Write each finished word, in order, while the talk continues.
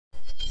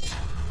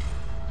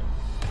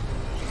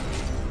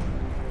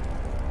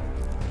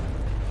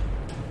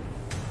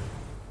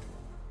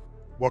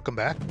Welcome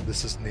back.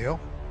 This is Neil,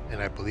 and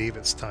I believe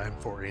it's time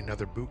for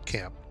another boot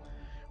camp.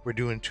 We're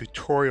doing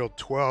tutorial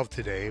 12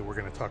 today. We're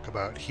going to talk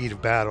about heat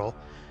of battle,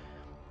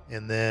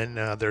 and then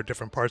there are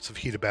different parts of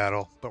heat of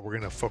battle, but we're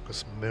going to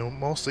focus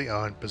mostly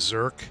on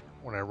Berserk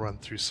when I run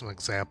through some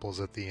examples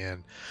at the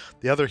end.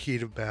 The other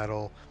heat of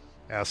battle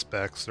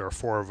aspects, there are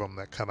 4 of them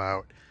that come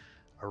out,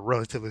 are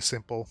relatively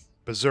simple.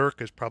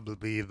 Berserk is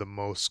probably the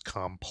most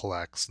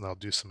complex, and I'll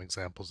do some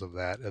examples of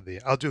that.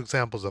 I'll do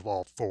examples of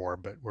all 4,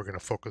 but we're going to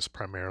focus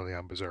primarily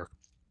on Berserk.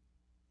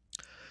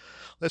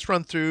 Let's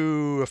run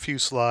through a few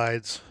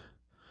slides.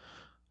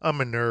 I'm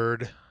a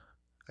nerd.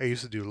 I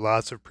used to do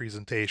lots of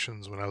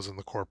presentations when I was in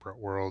the corporate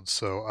world,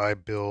 so I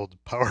build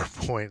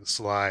PowerPoint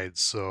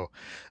slides, so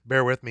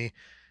bear with me.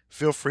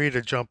 Feel free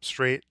to jump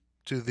straight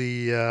to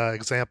the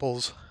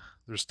examples.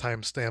 There's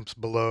timestamps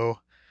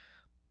below.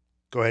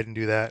 Go ahead and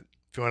do that.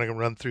 If you want to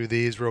run through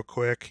these real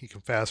quick, you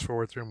can fast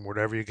forward through them.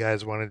 Whatever you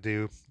guys want to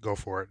do, go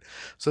for it.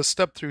 So let's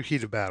step through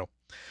heat of battle.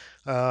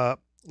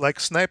 Like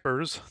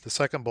snipers, the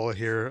second bullet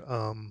here,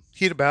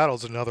 heat of battle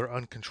is another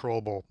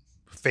uncontrollable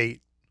fate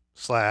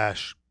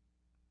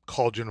 /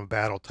 cauldron of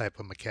battle type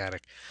of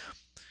mechanic.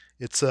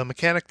 It's a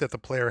mechanic that the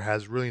player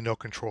has really no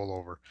control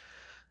over.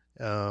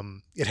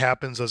 It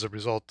happens as a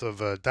result of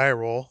a die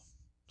roll,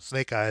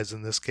 snake eyes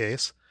in this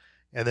case,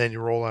 and then you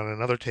roll on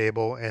another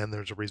table and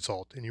there's a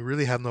result, and you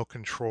really have no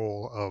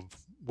control of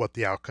what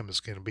the outcome is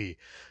going to be.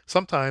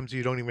 Sometimes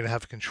you don't even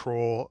have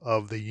control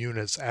of the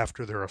units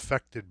after they're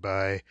affected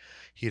by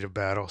heat of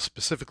battle,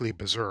 specifically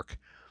Berserk.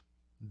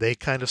 They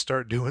kind of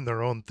start doing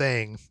their own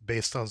thing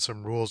based on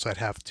some rules that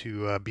have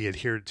to be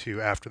adhered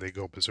to after they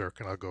go Berserk,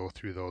 and I'll go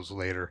through those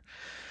later.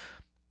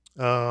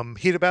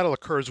 Heat of battle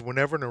occurs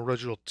whenever an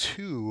original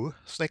 2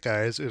 snake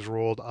eyes is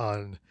rolled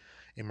on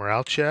a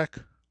morale check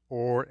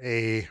or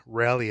a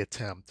rally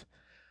attempt,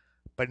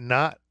 but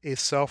not a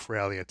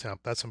self-rally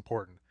attempt. That's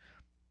important.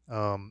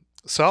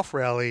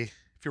 Self-rally,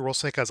 if you roll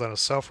snake eyes on a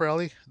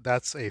self-rally,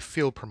 that's a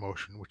field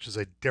promotion, which is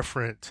a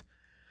different,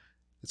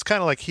 it's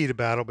kind of like heat of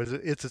battle, but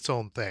it's its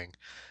own thing.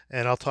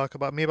 And I'll talk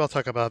about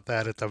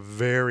that at the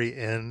very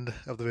end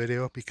of the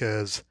video,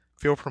 because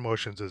field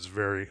promotions is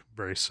very,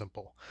 very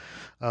simple.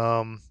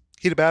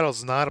 Heat of battle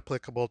is not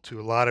applicable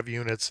to a lot of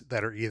units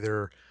that are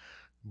either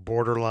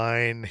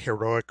borderline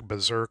heroic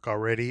Berserk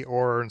already,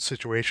 or in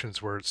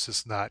situations where it's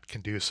just not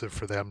conducive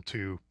for them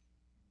to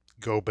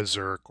go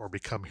Berserk or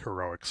become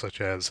heroic,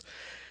 such as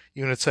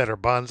units that are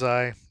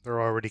bonsai. They're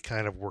already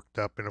kind of worked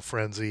up in a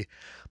frenzy.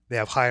 They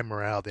have high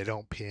morale, they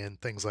don't pin,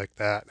 things like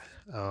that.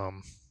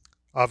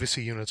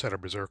 Obviously units that are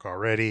Berserk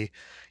already,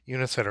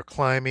 units that are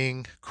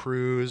climbing,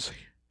 crews,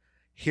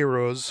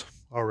 heroes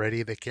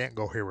already, they can't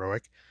go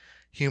heroic.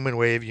 Human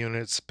wave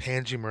units,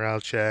 Panji morale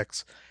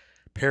checks,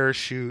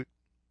 parachute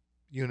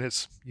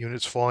units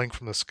falling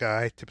from the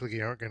sky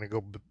typically aren't going to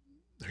go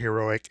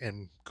heroic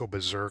and go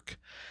Berserk.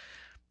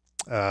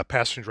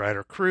 Passenger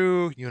rider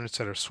crew, units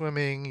that are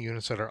swimming,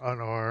 units that are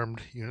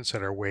unarmed, units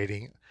that are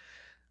wading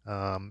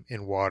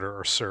in water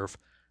or surf.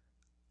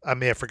 I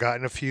may have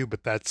forgotten a few,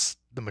 but that's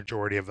the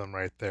majority of them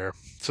right there.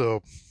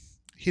 So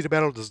heat of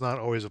battle does not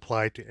always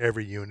apply to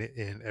every unit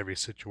in every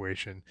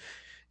situation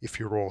if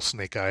you roll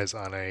snake eyes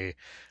on a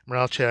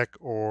morale check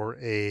or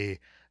a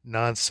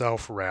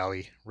non-self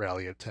rally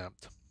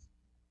attempt.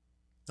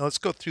 Now let's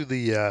go through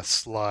the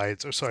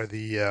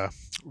the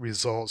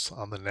results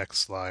on the next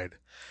slide.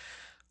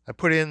 I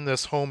put in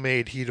this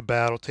homemade heat of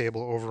battle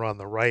table over on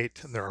the right,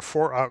 and there are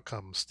 4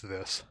 outcomes to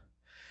this.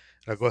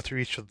 And I'll go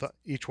through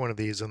each one of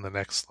these in the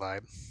next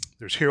slide.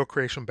 There's hero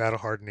creation, battle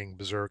hardening,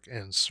 berserk,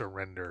 and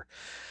surrender.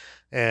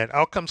 And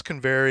outcomes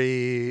can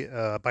vary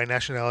by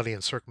nationality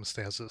and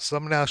circumstances.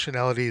 Some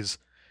nationalities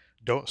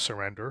don't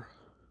surrender.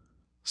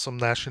 Some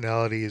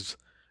nationalities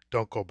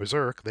don't go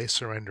berserk. They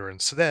surrender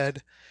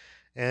instead.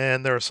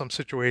 And there are some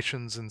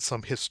situations in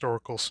some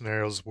historical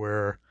scenarios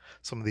where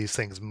some of these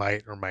things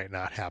might or might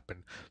not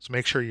happen. So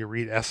make sure you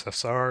read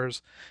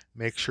SSRs.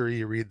 Make sure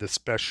you read the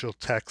special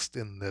text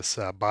in this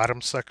bottom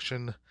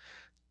section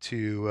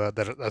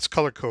that's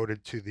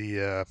color-coded to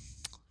the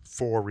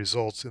 4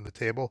 results in the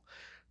table,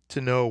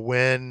 to know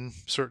when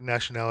certain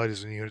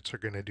nationalities and units are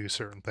going to do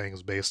certain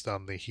things based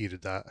on the heat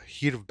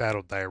of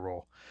battle die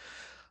roll.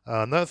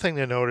 Another thing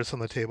to notice on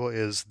the table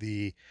is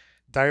the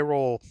die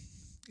roll.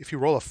 If you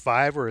roll a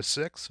 5 or a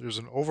 6, there's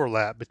an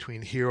overlap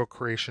between hero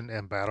creation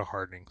and battle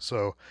hardening.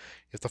 So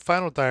if the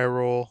final die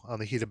roll on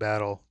the heat of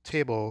battle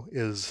table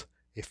is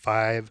a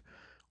 5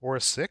 or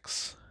a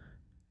 6,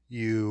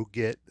 you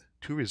get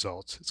 2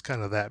 results. It's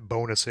kind of that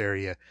bonus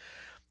area.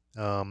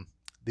 The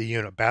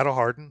unit battle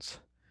hardens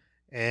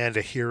and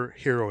a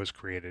hero is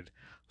created.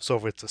 So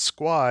if it's a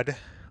squad,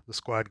 the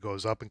squad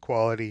goes up in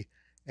quality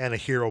and a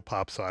hero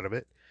pops out of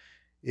it.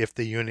 If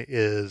the unit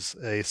is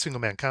a single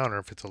man counter,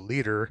 if it's a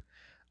leader,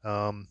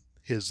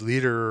 his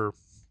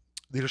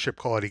leadership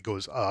quality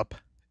goes up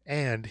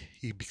and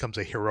he becomes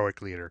a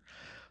heroic leader.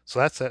 So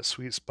that's that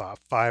sweet spot,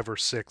 5 or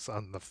 6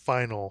 on the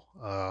final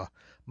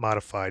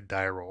modified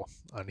die roll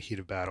on heat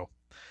of battle.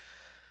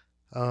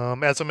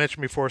 As I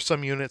mentioned before,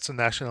 some units and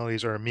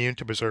nationalities are immune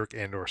to Berserk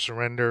and or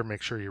surrender.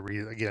 Make sure you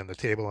read, again, the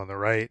table on the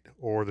right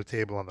or the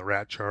table on the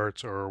rat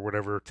charts or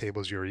whatever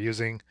tables you're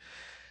using.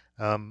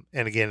 And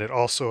again, it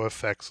also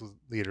affects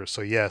leaders.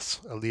 So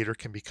yes, a leader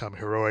can become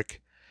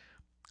heroic,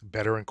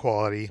 better in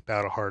quality,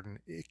 battle hardened.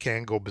 It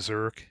can go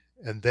Berserk,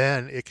 and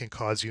then it can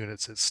cause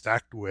units it's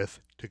stacked with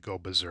to go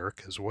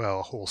Berserk as well,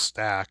 a whole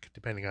stack,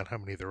 depending on how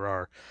many there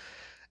are.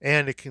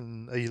 And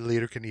a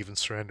leader can even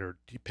surrender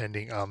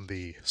depending on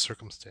the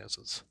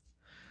circumstances.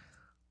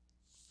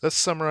 Let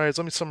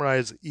me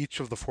summarize each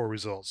of the 4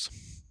 results.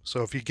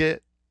 So if you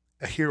get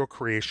a hero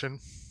creation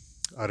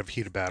out of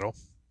heat of battle,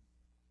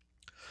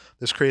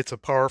 this creates a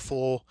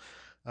powerful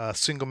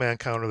single man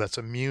counter that's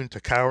immune to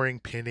cowering,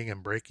 pinning,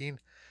 and breaking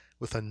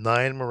with a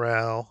 9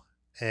 morale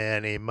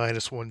and a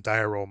 -1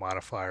 die roll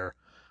modifier.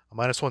 A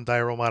 -1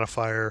 die roll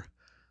modifier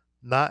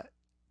not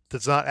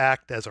does not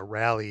act as a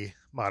rally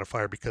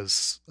modifier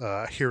because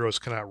heroes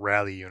cannot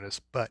rally units,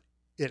 but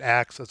it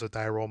acts as a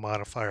die roll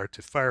modifier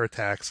to fire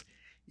attacks,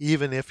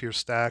 even if you're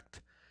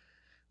stacked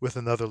with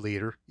another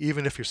leader,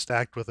 even if you're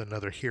stacked with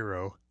another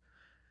hero,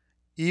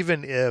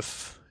 even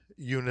if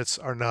units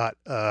are not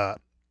a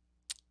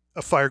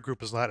fire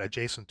group is not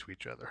adjacent to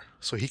each other.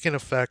 So he can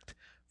affect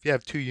if you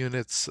have 2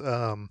 units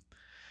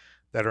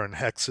that are in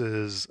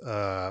hexes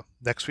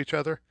next to each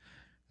other,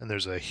 and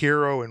there's a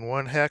hero in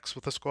one hex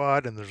with a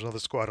squad, and there's another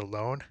squad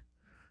alone.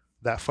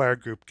 That fire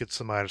group gets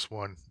the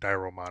 -1 die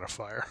roll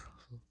modifier.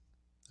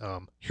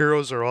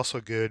 Heroes are also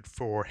good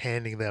for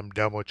handing them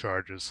demo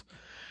charges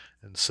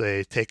and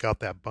say, take out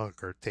that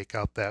bunker, take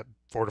out that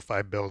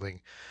fortified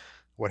building,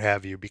 what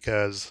have you,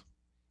 because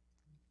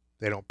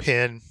they don't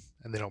pin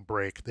and they don't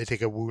break. They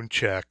take a wound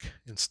check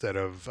instead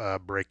of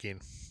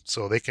breaking.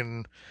 So they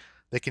can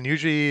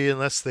usually,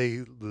 unless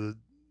the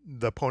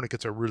opponent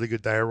gets a really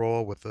good die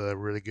roll with a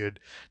really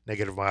good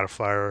negative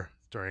modifier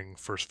during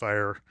first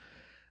fire,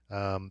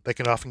 they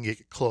can often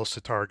get close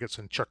to targets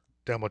and chuck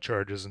demo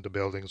charges into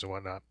buildings and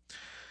whatnot.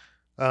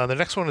 The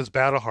next one is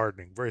battle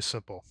hardening. Very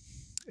simple.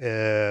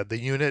 The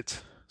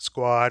unit,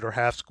 squad, or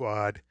half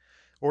squad,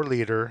 or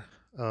leader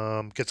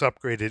gets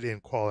upgraded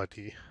in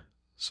quality.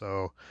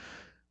 So,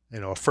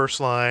 a first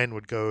line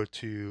would go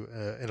to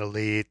an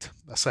elite,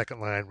 a second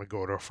line would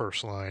go to a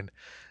first line,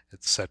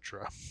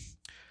 etc.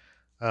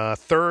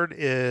 Third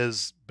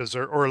is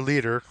Berserk or a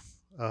leader.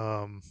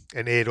 An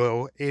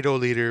 8-0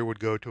 leader would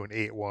go to an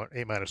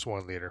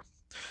 8-1 leader.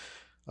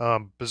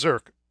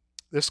 Berserk.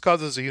 This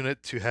causes a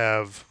unit to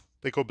have,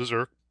 they go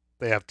Berserk,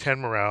 they have 10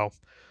 morale.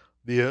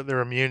 They're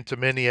immune to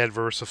many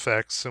adverse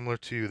effects similar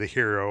to the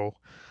hero,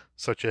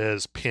 such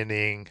as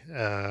pinning,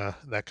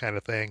 that kind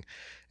of thing.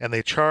 And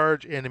they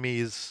charge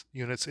enemies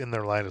units in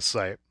their line of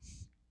sight.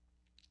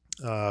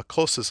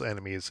 Closest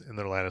enemies in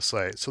their line of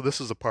sight. So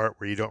this is the part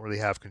where you don't really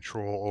have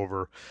control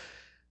over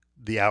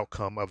the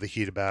outcome of the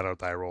heat of battle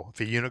die roll. If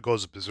a unit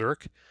goes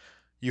Berserk,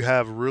 you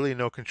have really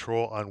no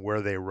control on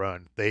where they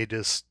run.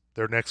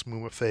 Their next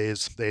movement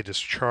phase, they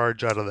just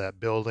charge out of that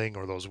building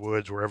or those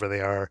woods, wherever they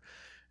are,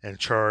 and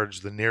charge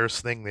the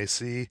nearest thing they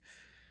see.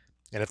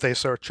 And if they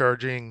start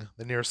charging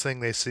the nearest thing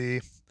they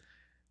see,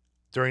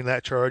 during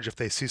that charge, if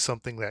they see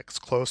something that's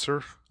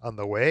closer on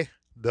the way,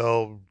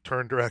 they'll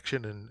turn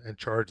direction and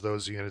charge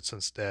those units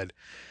instead.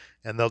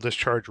 And they'll just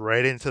charge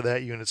right into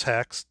that unit's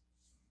hex,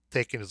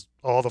 taking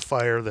all the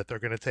fire that they're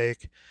going to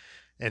take,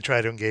 and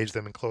try to engage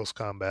them in close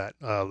combat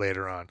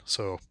later on.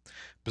 So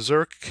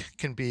Berserk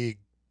can be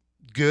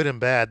good and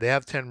bad. They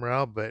have 10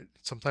 morale, but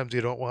sometimes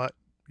you don't want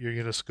your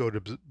units to go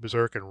to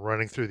Berserk and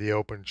running through the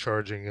open,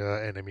 charging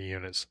enemy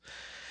units.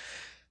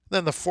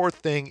 Then the fourth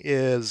thing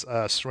is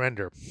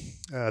surrender.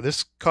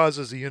 This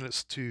causes the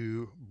units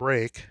to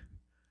break.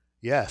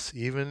 Yes,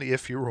 even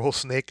if you roll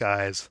snake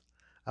eyes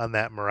on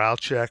that morale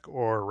check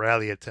or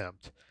rally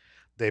attempt,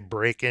 they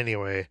break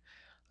anyway.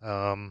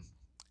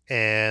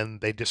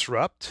 And they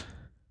disrupt,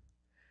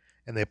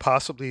 and they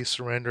possibly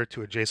surrender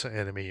to adjacent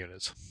enemy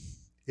units.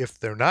 If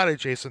they're not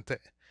adjacent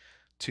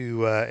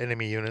to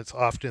enemy units,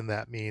 often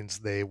that means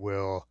they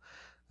will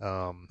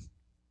go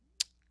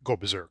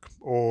Berserk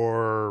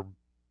or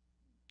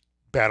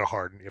battle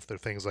harden if they're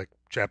things like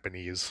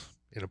Japanese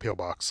in a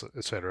pillbox,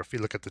 etc. If you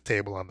look at the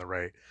table on the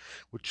right,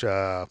 which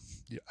I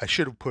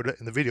should have put it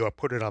in the video, I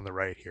put it on the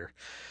right here.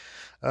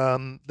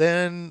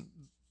 Then,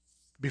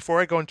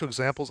 before I go into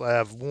examples, I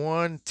have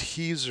one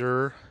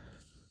teaser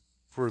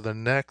for the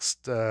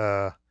next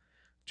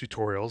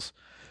tutorials.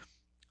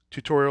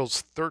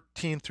 Tutorials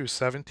 13 through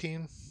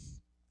 17.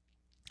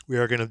 We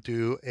are going to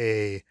do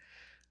a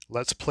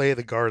let's play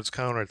the guards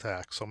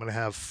counterattack. So I'm going to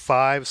have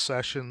 5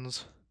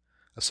 sessions,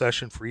 a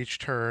session for each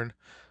turn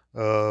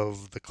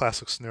of the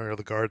classic scenario,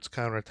 the guards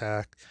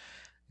counterattack.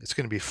 It's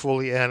going to be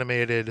fully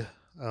animated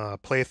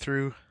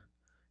playthrough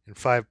in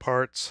 5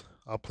 parts.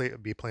 I'll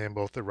be playing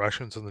both the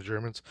Russians and the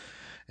Germans,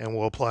 and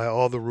we'll apply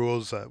all the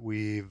rules that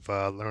we've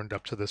learned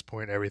up to this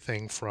point,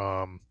 everything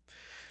from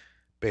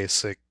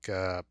basic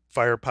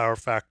firepower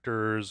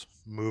factors,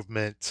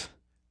 movement,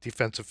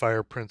 defensive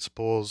fire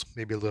principles,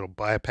 maybe a little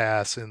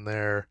bypass in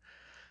there,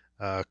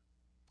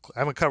 I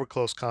haven't covered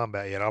close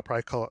combat yet. I'll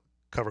probably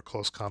cover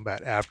close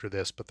combat after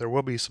this, but there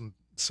will be some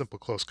simple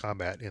close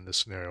combat in this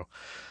scenario.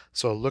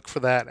 So look for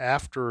that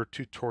after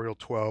tutorial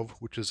 12,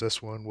 which is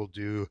this one. We'll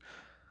do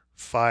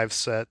 5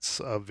 sets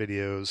of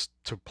videos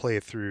to play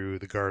through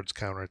the guards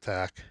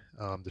counterattack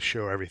to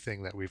show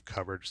everything that we've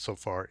covered so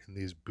far in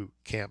these boot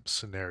camp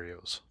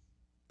scenarios.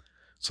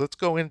 So let's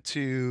go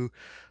into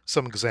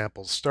some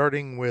examples,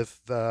 starting with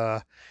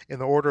in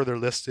the order they're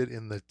listed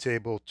in the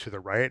table to the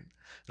right.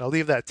 And I'll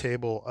leave that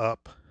table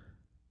up.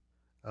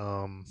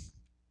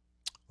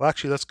 Well,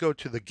 actually, let's go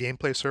to the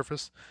gameplay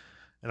surface,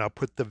 and I'll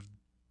put the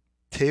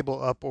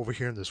table up over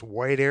here in this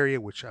white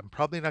area, which I'm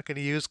probably not going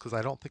to use because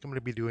I don't think I'm going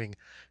to be doing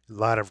a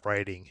lot of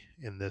writing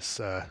in this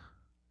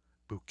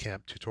boot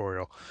camp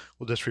tutorial.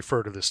 We'll just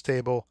refer to this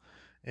table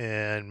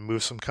and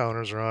move some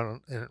counters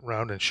around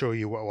and show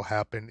you what will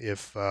happen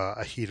if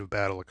a heat of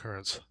battle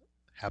occurrence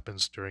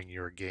happens during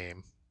your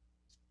game.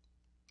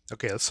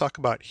 Okay, let's talk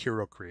about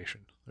hero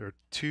creation. There are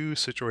 2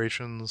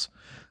 situations.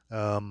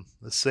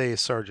 Let's say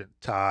Sergeant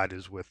Todd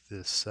is with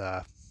this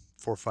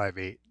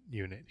 458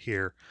 unit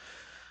here,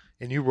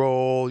 and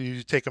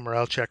you take a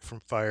morale check from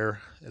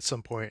fire at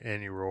some point,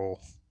 and you roll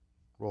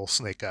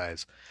snake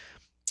eyes,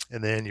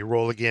 and then you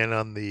roll again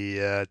on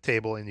the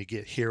table, and you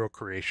get hero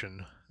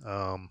creation.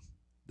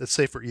 Let's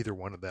say for either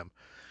one of them,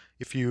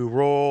 if you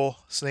roll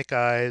snake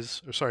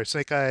eyes,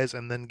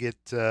 and then get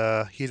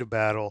heat of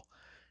battle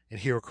and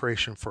hero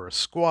creation for a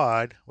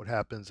squad, what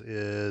happens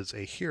is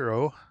a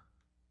hero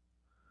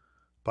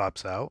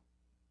pops out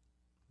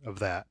of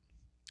that.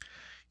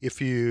 If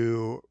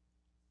you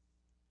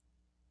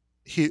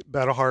heat of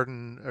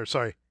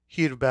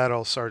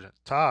battle Sergeant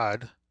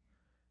Todd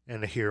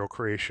and a hero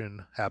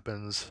creation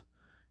happens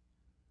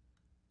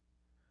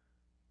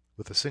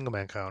with a single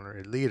man counter,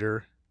 a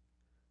leader,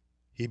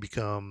 he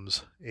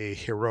becomes a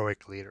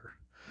heroic leader.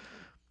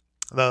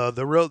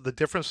 The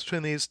difference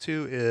between these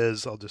two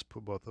is, I'll just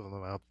put both of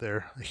them out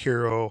there. A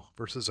hero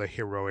versus a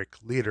heroic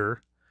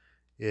leader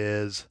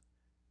is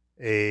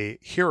a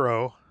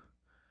hero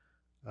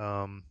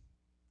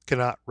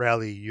cannot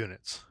rally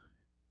units.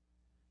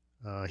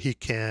 He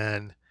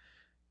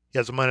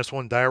has a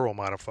 -1 die roll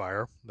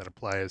modifier that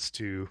applies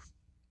to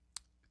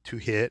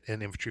hit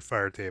and infantry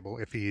fire table.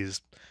 If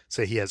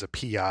say he has a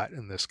Piat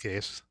in this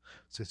case,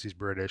 since he's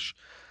British.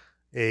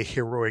 A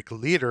heroic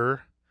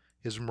leader,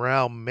 his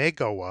morale may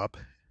go up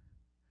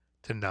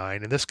to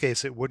 9. In this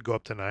case, it would go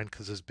up to 9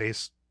 because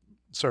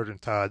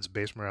Sergeant Todd's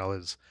base morale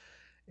is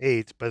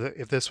 8. But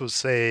if this was,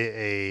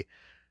 say, a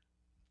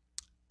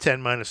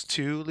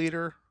 10-2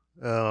 leader,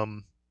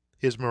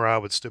 his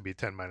morale would still be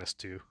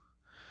 10-2.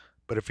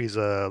 But if he's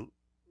a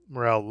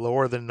morale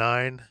lower than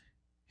 9,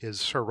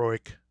 his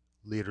heroic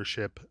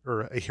leadership,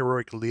 or a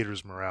heroic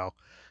leader's morale,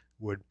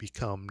 would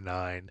become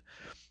 9.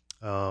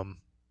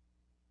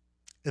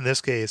 In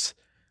this case,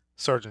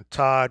 Sergeant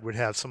Todd would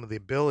have some of the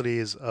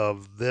abilities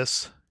of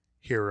this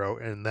hero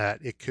in that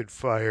it could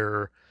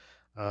fire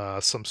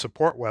some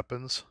support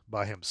weapons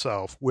by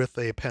himself with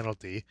a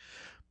penalty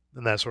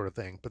and that sort of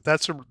thing. But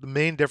the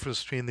main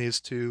difference between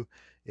these two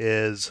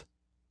is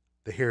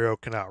the hero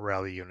cannot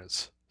rally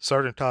units.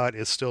 Sergeant Todd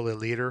is still a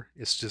leader.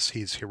 It's just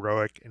he's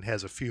heroic and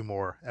has a few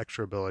more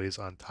extra abilities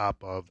on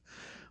top of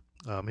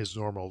his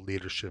normal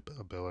leadership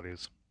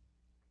abilities.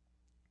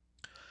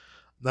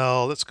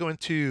 Now let's go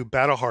into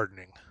battle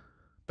hardening.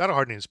 Battle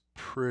hardening is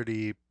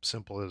pretty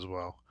simple as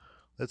well.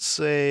 Let's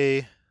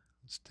take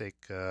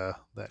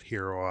that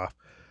hero off.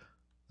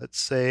 Let's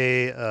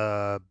say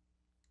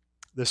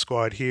this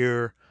squad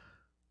here,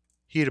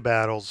 heat of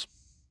battles,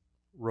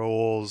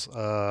 rolls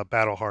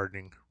battle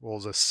hardening,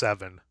 rolls a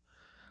 7.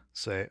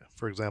 Say,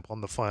 for example,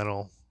 on the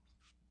final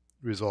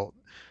result.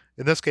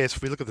 In this case,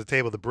 if we look at the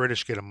table, the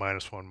British get a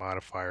 -1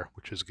 modifier,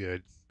 which is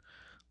good.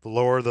 The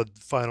lower the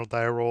final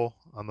die roll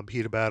on the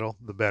heat of battle,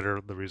 the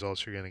better the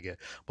results you're going to get.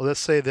 Well, let's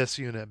say this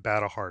unit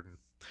battle hardened.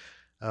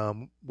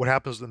 What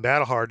happens in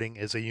battle hardening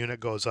is a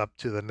unit goes up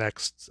to the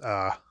next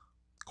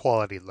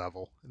quality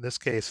level. In this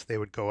case, they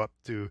would go up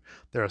to,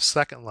 they're a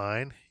second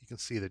line. You can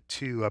see the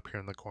 2 up here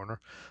in the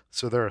corner.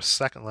 So they're a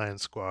second line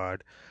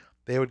squad.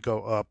 They would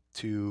go up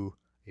to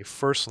a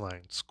first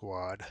line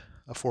squad,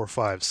 a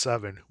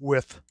 457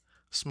 with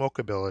smoke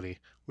ability,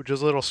 which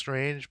is a little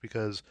strange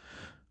because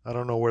I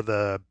don't know where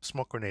the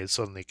smoke grenades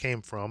suddenly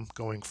came from,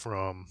 going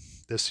from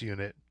this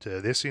unit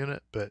to this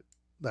unit, but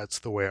that's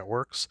the way it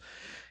works.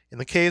 In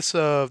the case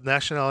of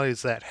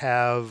nationalities that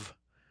have,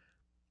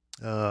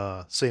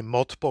 say,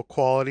 multiple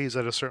qualities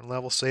at a certain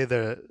level, say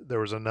there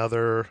was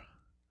another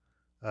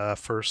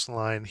first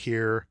line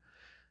here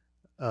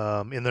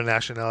in their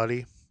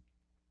nationality,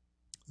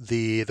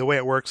 the way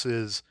it works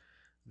is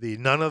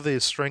none of the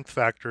strength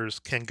factors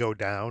can go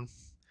down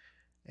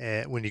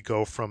when you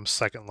go from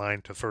second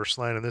line to first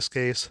line in this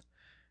case.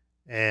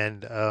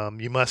 And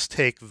you must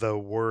take the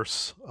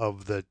worst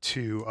of the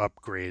 2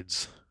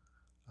 upgrades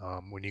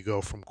when you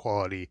go from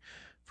quality,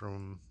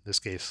 from this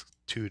case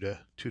 2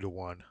 to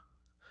 1.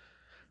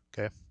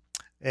 Okay,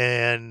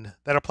 and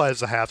that applies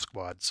to half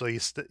squad. So you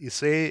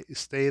stay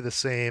the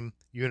same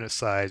unit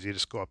size, you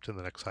just go up to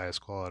the next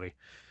highest quality.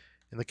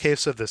 In the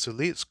case of this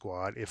elite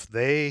squad, if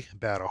they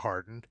battle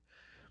hardened,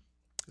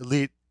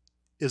 elite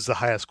is the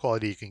highest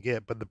quality you can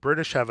get, but the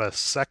British have a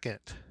second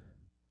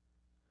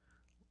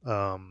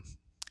um,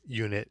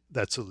 unit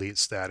that's elite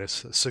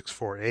status,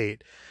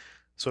 648.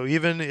 So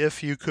even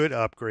if you could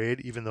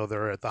upgrade, even though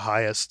they're at the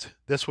highest,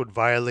 this would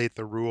violate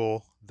the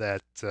rule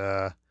that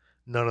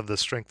none of the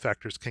strength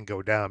factors can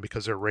go down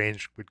because their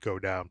range would go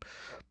down.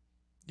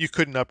 You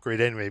couldn't upgrade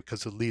anyway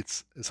because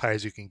elite's as high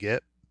as you can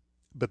get,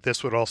 but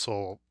this would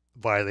also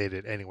violate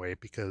it anyway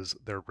because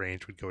their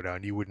range would go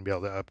down. You wouldn't be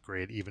able to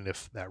upgrade even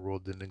if that rule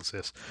didn't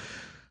exist.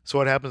 So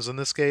what happens in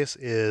this case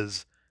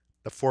is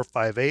the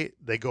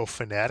 458, they go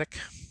fanatic,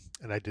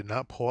 and I did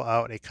not pull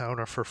out a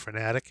counter for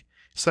fanatic.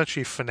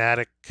 Essentially,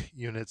 fanatic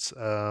units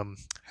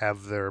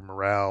have their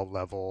morale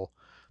level.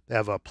 They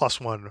have a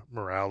 +1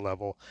 morale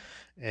level,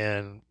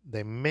 and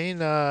they may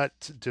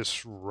not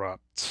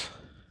disrupt.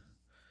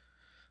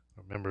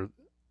 Remember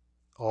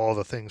all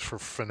the things for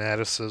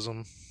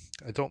fanaticism.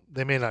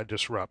 They may not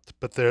disrupt,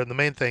 but the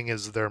main thing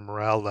is their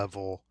morale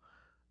level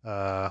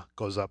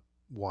goes up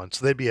 1.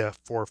 So they'd be a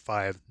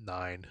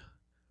 459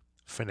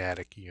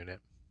 fanatic unit.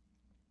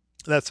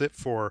 That's it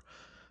for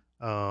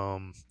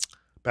battle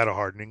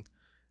hardening.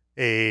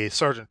 A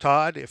Sergeant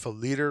Todd, if a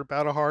leader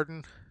battle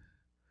hardened,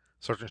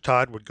 Sergeant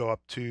Todd would go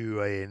up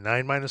to a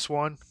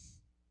 9-1.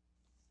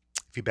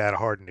 If he battle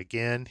hardened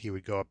again, he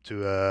would go up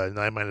to a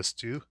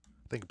 9-2. I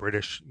think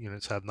British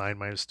units have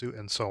 9-2,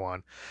 and so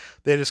on.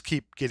 They just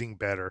keep getting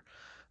better.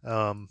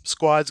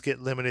 Squads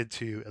get limited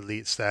to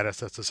elite status.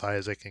 That's as high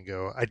as they can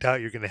go. I doubt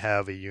you're going to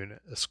have a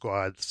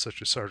squad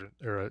such as Sergeant,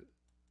 or a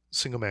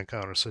single man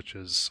counter such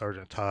as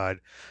Sergeant Todd,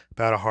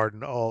 battle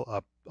hardened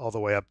all the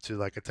way up to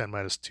like a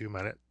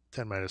 10-2,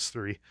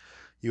 10-3.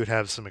 You would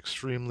have some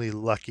extremely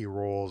lucky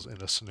rolls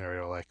in a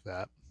scenario like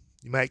that.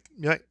 You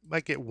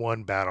might get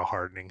one battle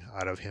hardening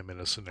out of him in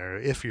a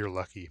scenario if you're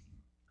lucky.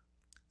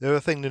 The other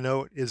thing to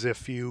note is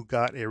if you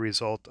got a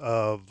result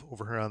of,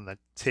 over here on the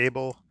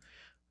table,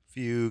 if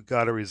you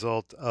got a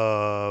result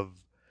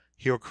of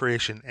hero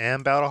creation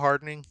and battle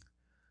hardening,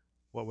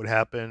 what would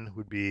happen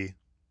would be,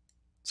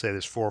 say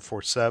there's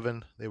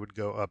 447, they would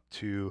go up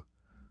to,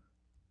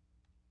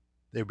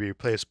 they would be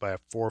replaced by a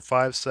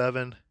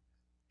 457,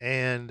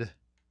 and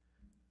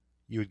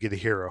you would get a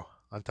hero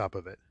on top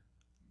of it.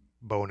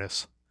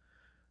 Bonus.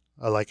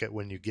 I like it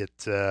when you get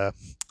that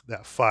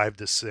 5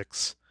 to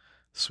 6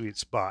 sweet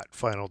spot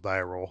final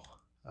die roll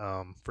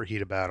for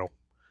heat of battle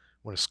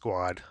when a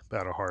squad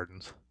battle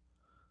hardens.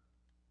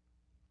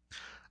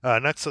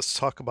 Next, let's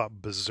talk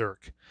about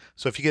Berserk.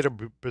 So if you get a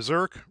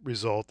Berserk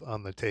result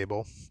on the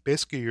table,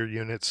 basically your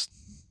units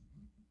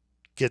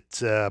get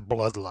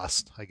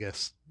bloodlust, I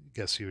guess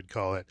you would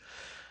call it.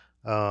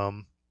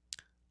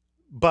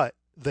 But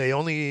they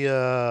only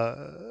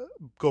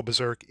go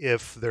Berserk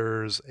if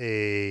there's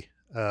a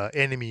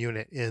enemy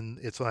unit in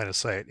its line of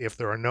sight. If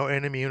there are no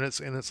enemy units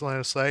in its line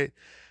of sight,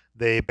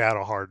 they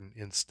battle harden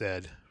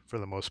instead for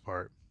the most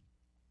part.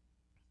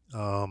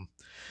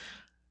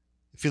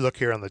 If you look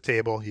here on the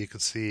table, you can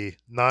see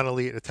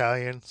non-elite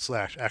Italian /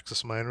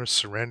 Axis miners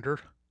surrender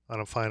on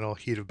a final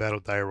heat of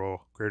battle die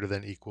roll greater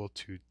than equal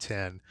to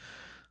 10.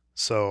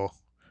 So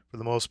for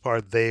the most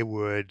part, they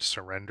would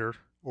surrender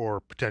or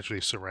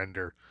potentially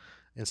surrender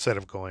instead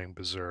of going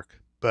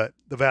Berserk. But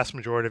the vast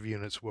majority of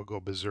units will go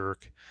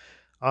Berserk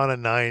on a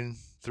 9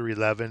 through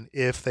 11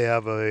 if they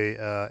have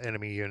a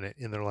enemy unit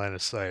in their line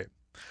of sight.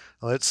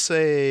 Now, let's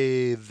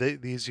say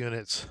these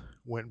units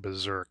went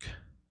Berserk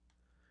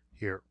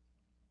here,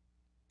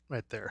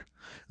 right there.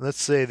 And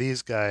let's say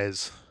these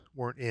guys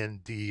weren't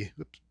in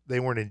they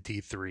weren't in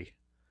D3.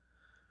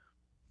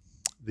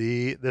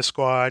 This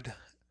squad,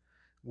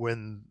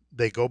 when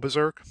they go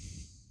Berserk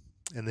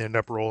and they end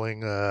up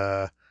rolling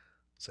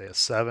say a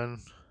 7,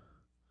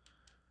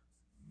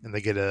 and they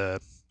get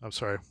I'm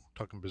sorry,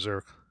 talking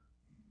Berserk,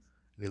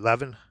 an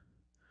 11,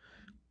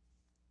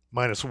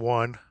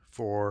 -1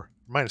 for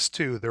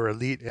 -2, they're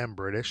elite and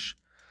British,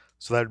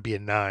 so that would be a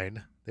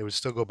 9. They would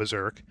still go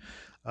Berserk.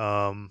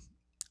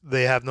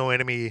 They have no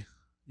enemy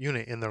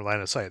unit in their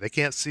line of sight. They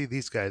can't see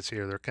these guys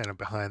here. They're kind of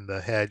behind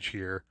the hedge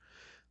here.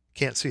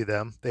 Can't see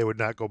them. They would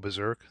not go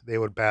Berserk. They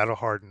would battle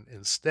harden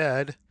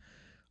instead,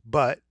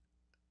 but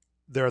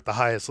they're at the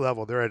highest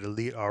level. They're at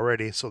elite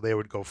already, so they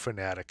would go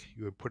fanatic.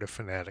 You would put a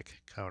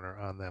fanatic counter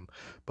on them.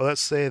 But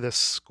let's say this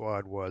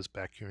squad was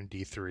back here in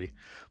D3.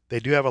 They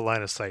do have a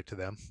line of sight to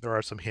them. There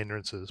are some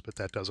hindrances, but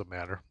that doesn't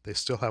matter. They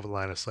still have a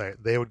line of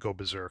sight. They would go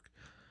Berserk.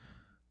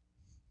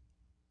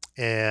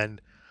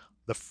 And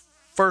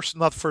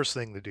not the first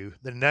thing they do,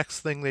 the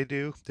next thing they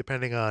do,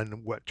 depending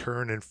on what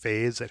turn and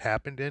phase it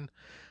happened in,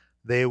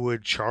 they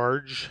would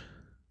charge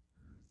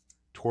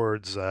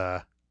towards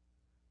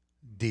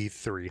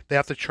D3. They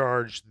have to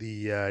charge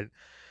the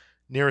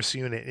nearest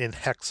unit in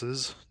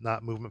hexes,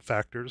 not movement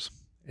factors.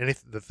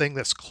 The thing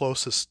that's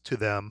closest to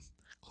them,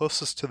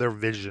 closest to their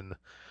vision,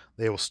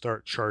 they will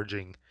start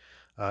charging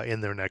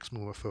in their next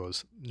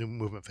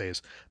movement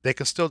phase. They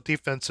can still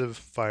defensive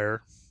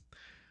fire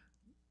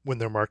when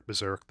they're marked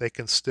Berserk. They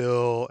can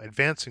still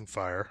advancing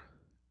fire.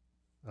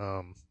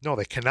 No,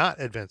 they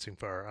cannot advancing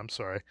fire. I'm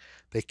sorry.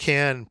 They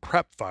can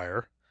prep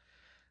fire.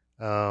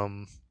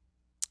 And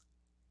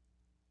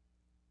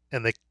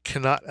they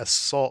cannot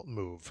assault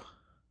move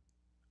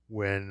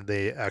when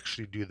they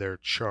actually do their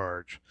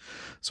charge.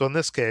 So in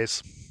this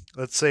case,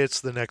 let's say it's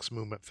the next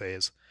movement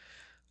phase.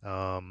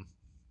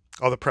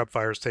 All the prep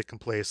fires taking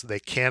place. They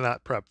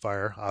cannot prep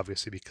fire,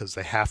 obviously, because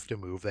they have to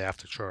move. They have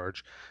to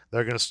charge.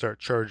 They're going to start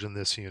charging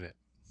this unit.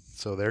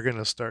 So they're going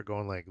to start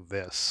going like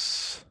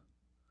this.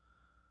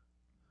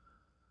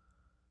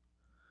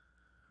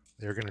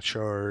 They're going to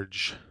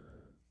charge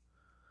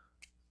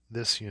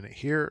this unit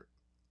here.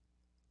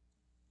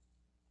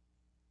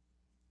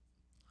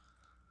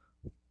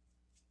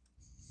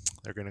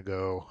 They're going to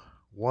go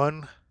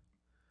 1.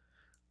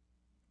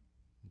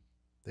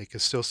 They can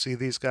still see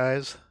these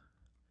guys.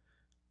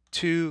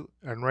 2,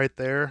 and right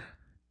there,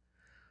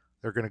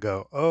 they're going to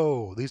go,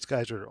 oh, these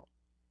guys are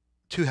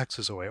 2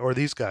 hexes away, or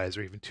these guys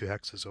are even 2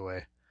 hexes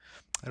away.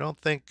 I don't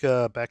think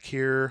back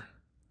here,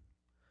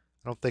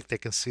 I don't think they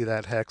can see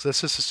that hex.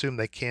 Let's just assume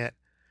they can't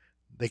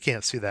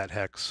see that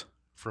hex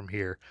from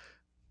here.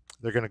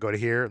 They're going to go to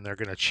here, and they're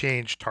going to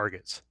change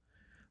targets.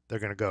 They're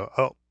going to go,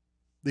 oh,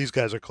 these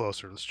guys are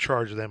closer. Let's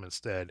charge them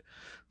instead.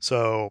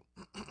 So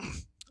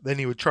then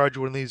you would charge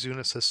one of these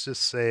units. Let's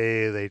just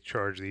say they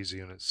charge these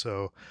units.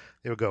 So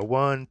they would go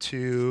 1,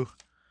 2.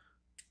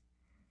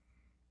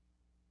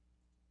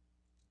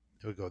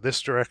 They would go this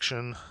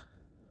direction.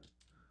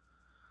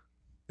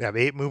 They have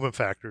 8 movement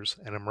factors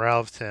and a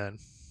morale of 10.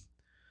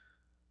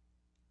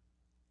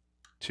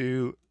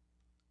 2,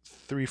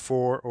 3,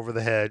 4 over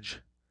the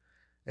hedge.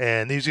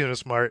 And these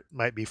units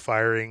might be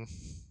firing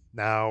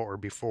now or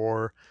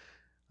before.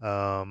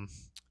 1,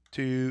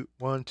 2,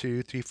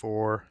 3,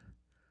 4,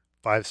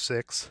 5,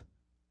 6.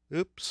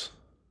 Oops.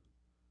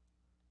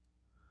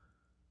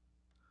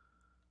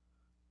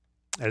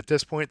 And at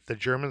this point, the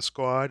German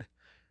squad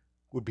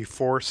would be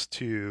forced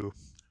to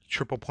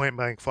triple point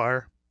blank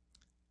fire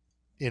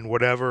in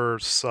whatever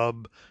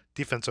sub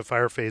defensive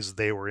fire phase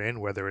they were in,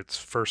 whether it's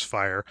first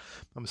fire.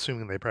 I'm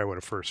assuming they probably would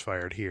have first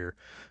fired here,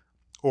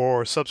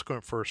 or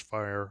subsequent first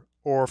fire,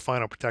 or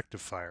final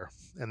protective fire.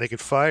 And they could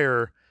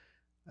fire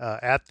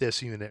at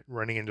this unit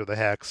running into the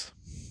hex,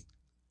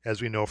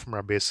 as we know from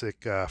our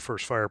basic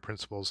first fire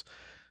principles,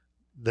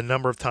 the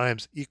number of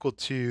times equal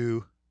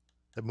to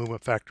the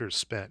movement factors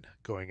spent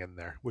going in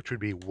there, which would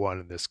be 1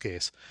 in this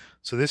case.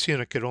 So this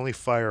unit could only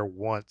fire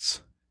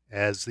once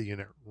as the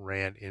unit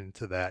ran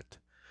into that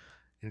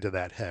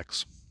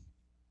hex.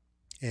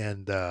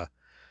 And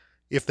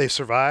if they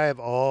survive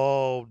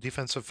all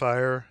defensive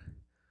fire,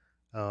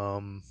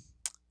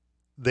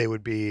 they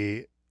would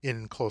be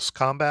in close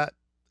combat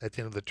at the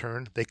end of the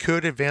turn. They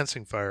could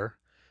advancing fire,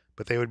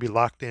 but they would be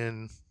locked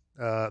in.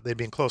 They'd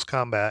be in close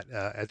combat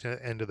at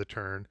the end of the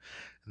turn.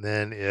 And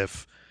then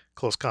if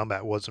close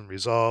combat wasn't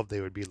resolved,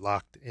 they would be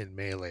locked in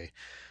melee.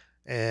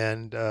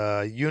 And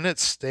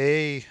units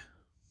stay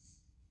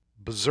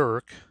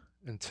Berserk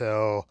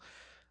until,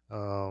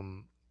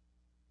 well,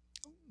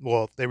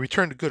 they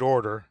return to good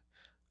order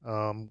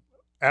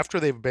after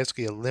they've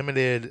basically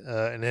eliminated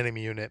an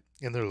enemy unit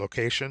in their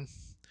location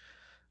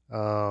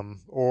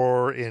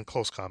or in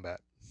close combat.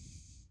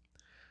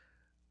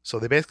 So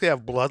they basically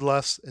have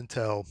bloodlust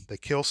until they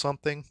kill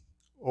something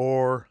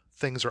or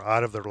things are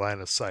out of their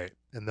line of sight,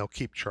 and they'll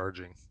keep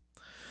charging.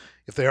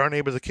 If they aren't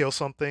able to kill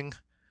something,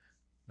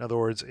 in other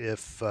words,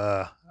 if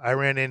I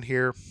ran in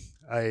here,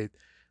 I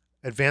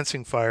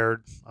advancing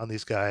fired on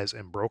these guys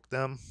and broke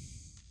them,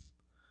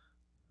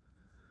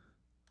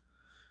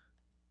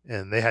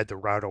 and they had to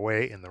route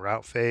away in the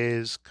route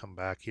phase, come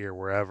back here,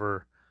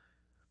 wherever.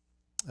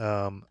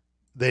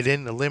 They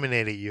didn't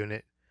eliminate a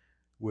unit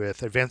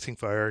with advancing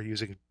fire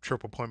using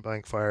triple point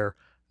blank fire,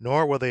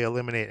 nor will they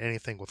eliminate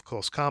anything with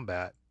close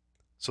combat.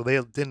 So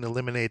they didn't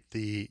eliminate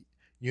the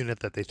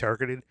unit that they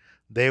targeted.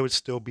 They would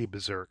still be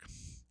Berserk.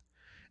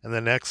 And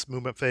the next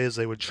movement phase,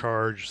 they would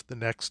charge the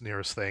next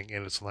nearest thing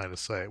in its line of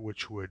sight,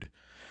 which would,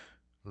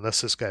 unless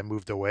this guy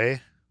moved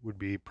away,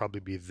 would probably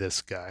be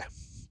this guy.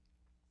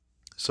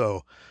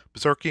 So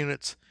Berserk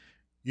units,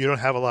 you don't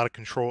have a lot of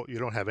control. You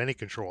don't have any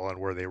control on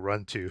where they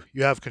run to.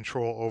 You have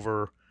control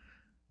over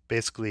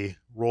basically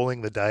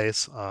rolling the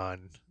dice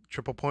on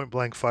triple point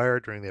blank fire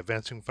during the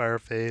advancing fire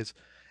phase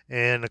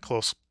and a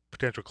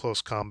potential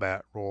close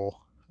combat roll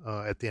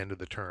at the end of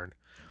the turn.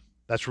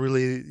 That's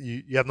really,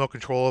 you have no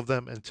control of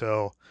them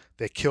until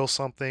they kill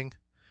something,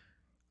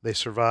 they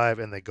survive,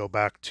 and they go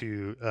back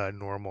to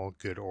normal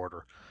good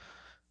order.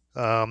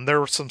 There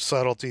were some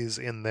subtleties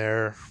in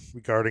there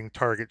regarding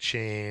target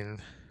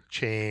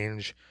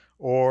change,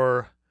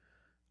 or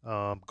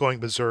going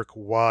Berserk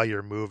while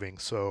you're moving.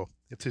 So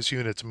if this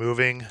unit's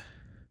moving,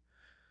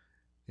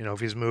 if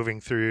he's moving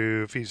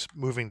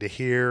to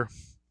here,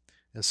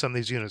 and some of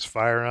these units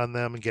fire on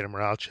them and get a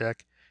morale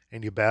check,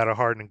 and you battle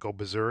hard and go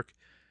Berserk,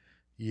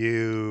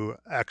 you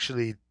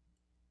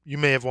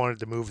may have wanted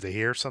to move to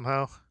here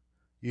somehow.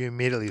 you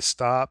immediately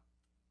stop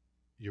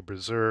your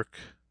Berserk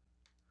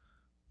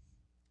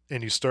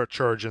and you start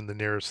charging the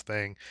nearest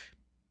thing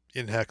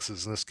in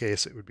hexes. In this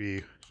case, it would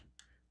be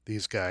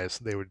these guys.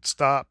 They would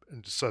stop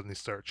and just suddenly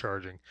start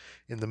charging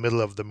in the middle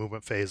of the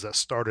movement phase that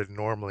started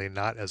normally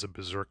not as a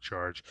Berserk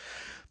charge.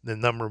 The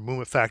number of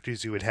movement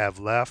factors you would have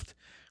left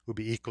would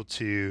be equal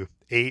to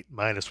 8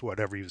 minus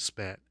whatever you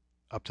spent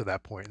up to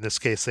that point. In this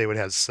case, they would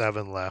have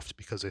 7 left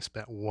because they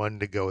spent 1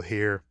 to go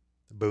here.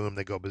 Boom,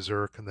 they go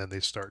Berserk, and then they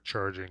start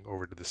charging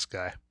over to this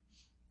guy.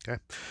 Okay,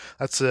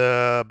 that's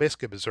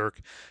basically Berserk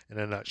in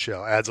a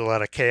nutshell. Adds a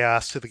lot of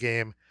chaos to the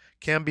game.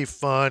 Can be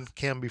fun,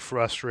 can be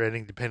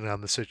frustrating depending on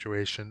the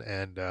situation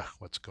and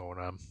what's going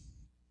on.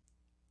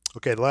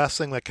 Okay, the last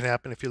thing that can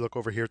happen if you look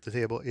over here at the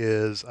table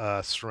is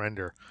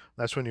surrender.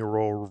 That's when you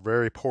roll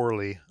very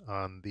poorly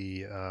on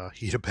the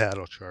heat of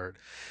battle chart.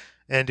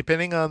 And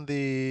depending on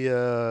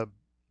the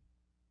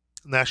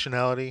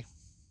nationality,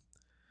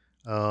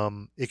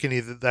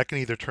 that can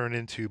either turn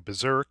into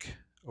Berserk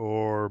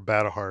or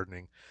battle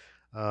hardening.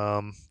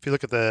 If you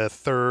look at the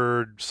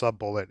third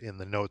sub-bullet in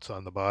the notes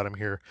on the bottom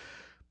here,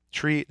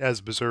 treat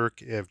as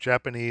Berserk if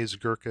Japanese,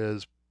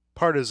 Gurkhas,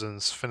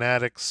 partisans,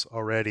 fanatics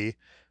already,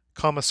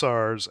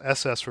 commissars,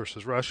 SS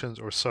versus Russians,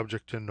 or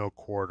subject to no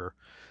quarter.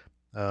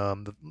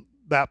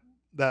 That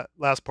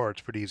last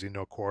part's pretty easy,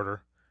 no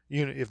quarter.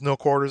 If no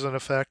quarter is in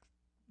effect,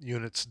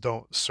 units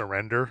don't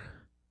surrender.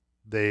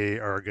 They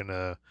are going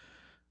to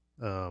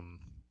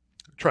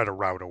try to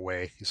rout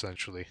away,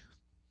 essentially.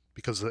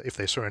 Because if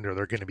they surrender,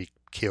 they're going to be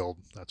killed.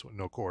 That's what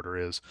no quarter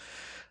is.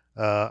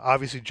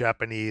 Obviously,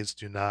 Japanese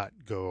do not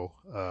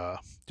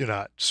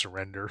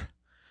surrender.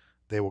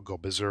 They will go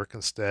Berserk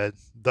instead.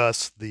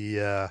 Thus,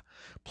 the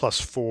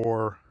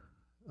 +4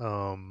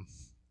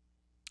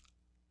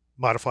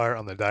 modifier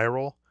on the die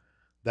roll,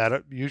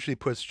 that usually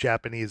puts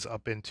Japanese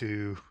up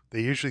into,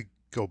 they usually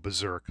go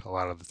Berserk a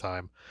lot of the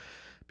time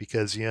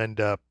because you end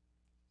up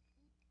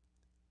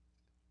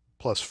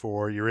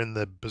 +4, you're in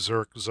the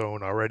Berserk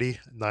zone already,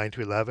 9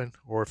 to 11,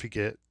 or if you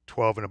get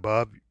 12 and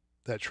above,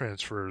 that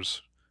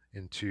transfers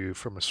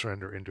from a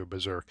surrender into a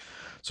Berserk.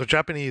 So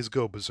Japanese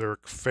go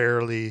Berserk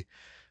fairly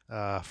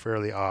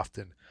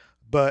often,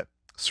 but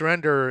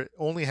surrender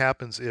only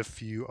happens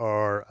if you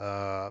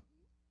are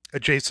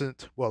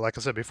adjacent. Well, like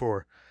I said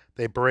before,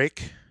 they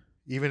break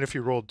even if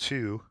you rolled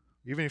 2,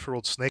 even if you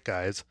rolled Snake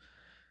Eyes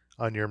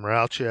on your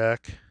morale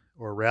check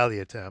or rally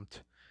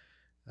attempt.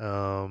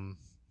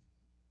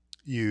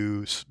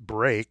 You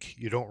break,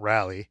 you don't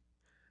rally,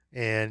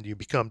 and you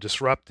become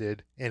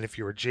disrupted. And if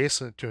you're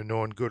adjacent to a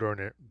known good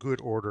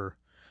order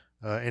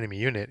enemy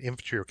unit,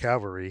 infantry or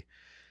cavalry,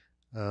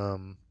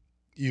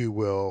 you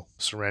will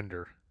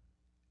surrender.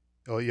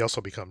 Oh, you also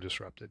become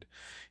disrupted.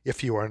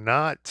 If you are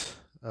not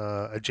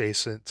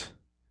adjacent,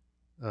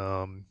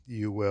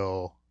 you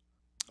will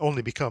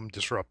only become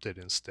disrupted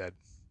instead.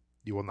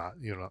 You will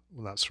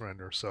not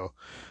surrender. So,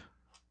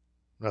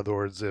 in other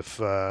words,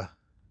 if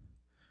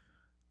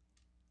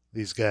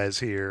these guys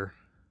here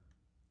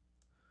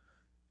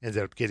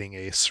ended up getting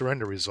a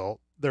surrender result,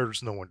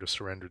 there's no one to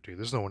surrender to.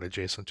 There's no one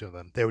adjacent to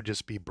them. They would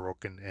just be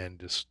broken and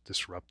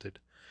disrupted.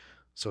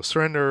 So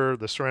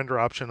the surrender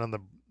option on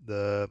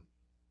the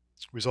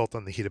result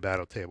on the heat of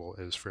battle table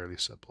is fairly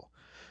simple.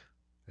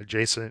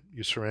 Adjacent,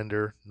 you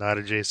surrender. Not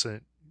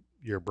adjacent,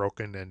 you're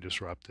broken and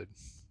disrupted.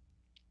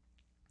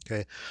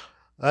 Okay,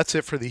 that's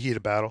it for the heat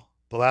of battle.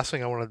 The last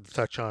thing I wanted to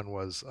touch on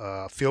was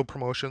field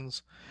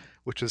promotions,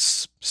 which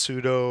is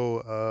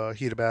pseudo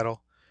heat of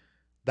battle.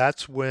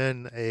 That's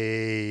when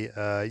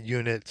a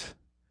unit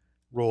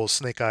rolls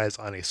Snake Eyes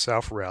on a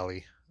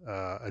self-rally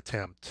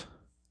attempt.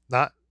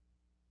 Not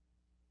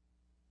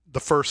the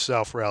first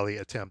self-rally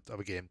attempt of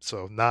a game,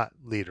 so not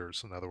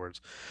leaders, in other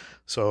words.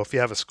 So if you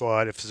have a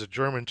squad, if it's a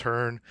German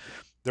turn,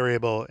 they're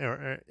able,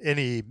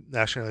 any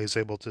nationality is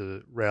able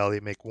to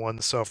make one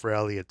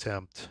self-rally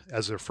attempt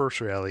as their first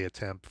rally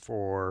attempt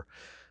for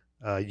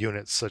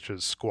units such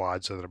as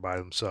squads that are by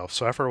themselves.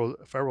 So if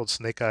I rolled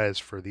Snake Eyes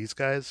for these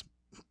guys,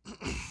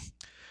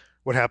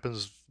 what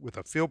happens with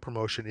a field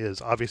promotion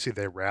is obviously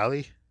they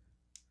rally,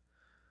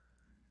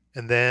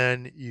 and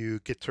then you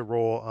get to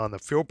roll on the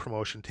field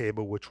promotion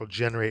table, which will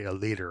generate a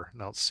leader.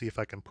 And I'll see if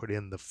I can put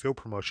in the field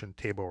promotion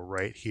table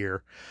right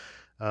here.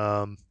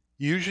 You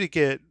usually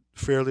get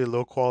fairly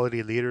low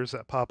quality leaders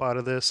that pop out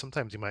of this.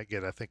 Sometimes you might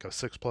get, I think, a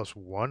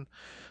 6+1,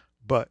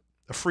 but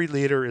a free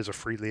leader is a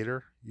free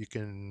leader. You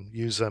can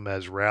use them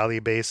as rally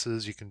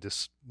bases. You can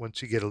just,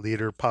 once you get a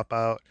leader pop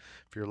out,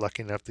 if you're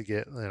lucky enough to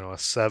get, a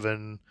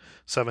 7-0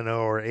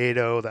 or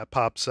 8-0 that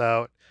pops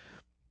out,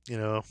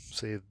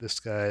 say this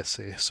guy,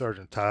 say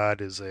Sergeant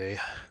Todd is a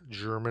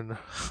German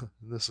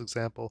in this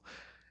example,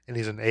 and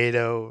he's an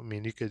 8-0. I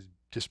mean, you could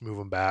just move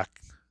him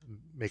back,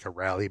 make a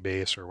rally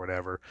base or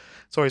whatever.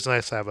 It's always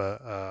nice to have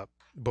a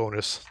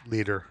bonus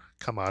leader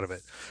come out of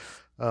it.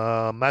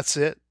 That's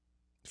it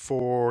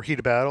for heat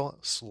of battle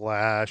 /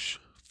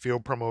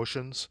 field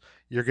promotions.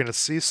 You're going to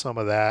see some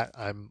of that,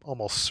 I'm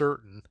almost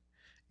certain,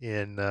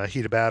 in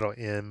heat of battle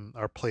in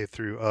our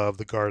playthrough of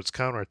the Guards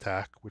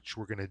counterattack, which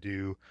we're going to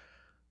do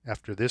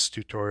after this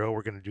tutorial.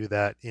 We're going to do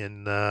that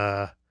in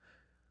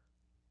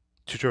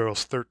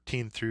tutorials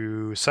 13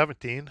 through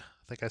 17, I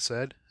think I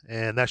said,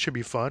 and that should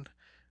be fun.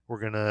 We're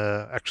going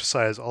to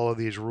exercise all of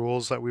these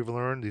rules that we've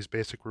learned, these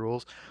basic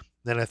rules.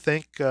 Then I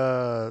think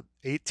tutorial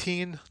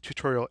 18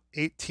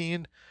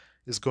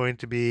 is going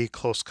to be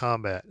close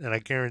combat, and I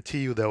guarantee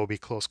you there will be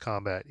close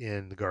combat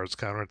in the guard's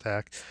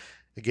counterattack.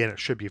 Again, it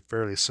should be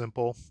fairly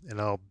simple,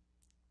 and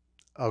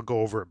I'll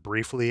go over it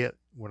briefly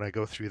when I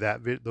go through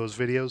those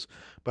videos,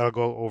 but I'll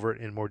go over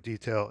it in more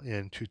detail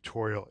in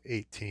tutorial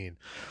 18.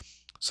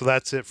 So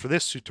that's it for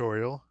this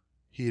tutorial,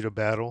 Heat of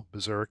Battle,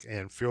 Berserk,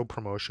 and Field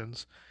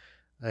Promotions.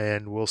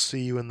 And we'll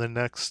see you in the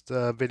next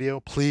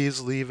video.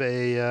 Please leave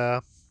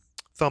a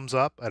thumbs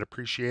up. I'd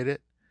appreciate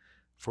it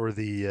for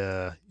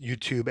the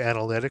YouTube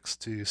analytics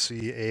to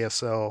see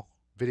ASL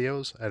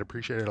videos. I'd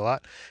appreciate it a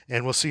lot.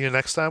 And we'll see you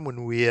next time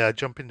when we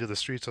jump into the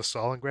streets of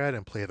Stalingrad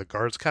and play the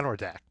Guards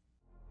Counterattack.